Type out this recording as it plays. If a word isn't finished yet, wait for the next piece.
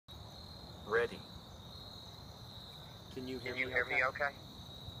ready. Can you hear me okay?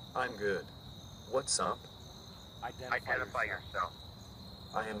 I'm good. What's up? Identify yourself.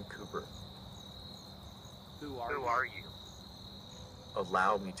 I am Cooper. Who are you?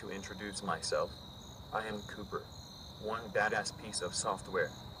 Allow me to introduce myself. I am Cooper. One badass piece of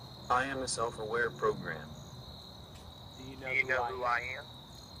software. I am a self-aware program. Do you know who I am?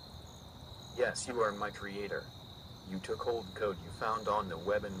 Yes, you are my creator. You took old code you found on the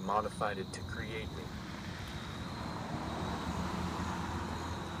web and modified it to create me.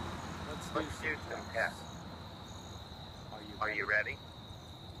 Let's do some tests. Are you ready?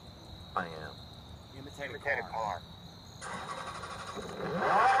 I am. Imitate a car.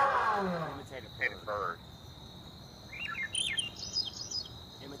 Imitate a bird.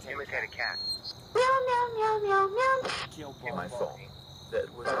 Imitate a cat. Meow, meow, meow, meow, meow. Kill My fault.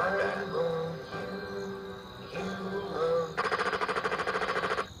 That was my bad.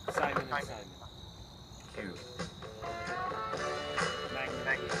 Simon and Simon. Q.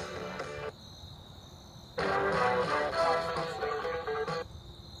 Magnet.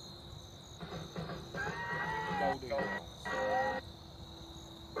 Golden.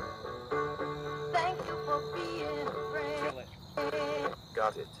 Thank you for being a friend. Kill it.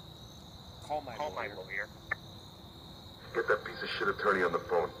 Got it. Call my lawyer. Get that piece of shit attorney on the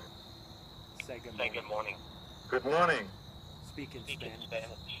phone. Say good morning. Good morning. Speak in Spanish.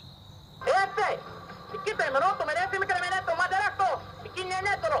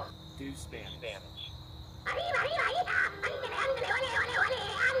 Do Spanish.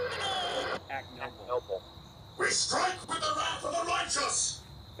 Act noble. We strike with the wrath of the righteous!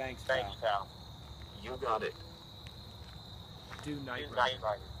 Thanks, pal. You got it. Do Night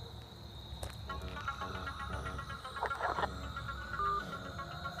Rider.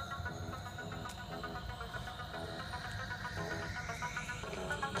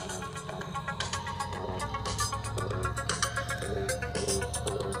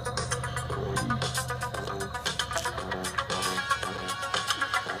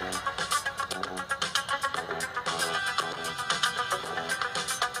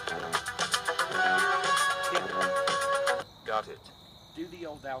 Got it. Do the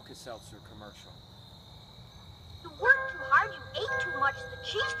old Alka-Seltzer commercial. You worked too hard, you ate too much, the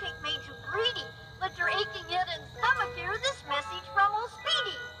cheesecake made you greedy. Let your aching head and stomach hear this message from old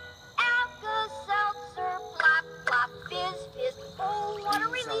Speedy. Alka-Seltzer, plop, plop, fizz, fizz. Oh, what a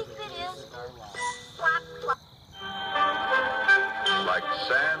relief it is. Plop, plop. Like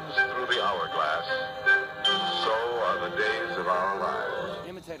sands through the hourglass, so are the days of our lives.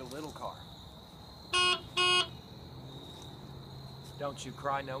 Imitate a little car. Don't you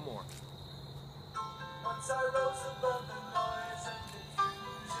cry no more. Once I rose above the noise.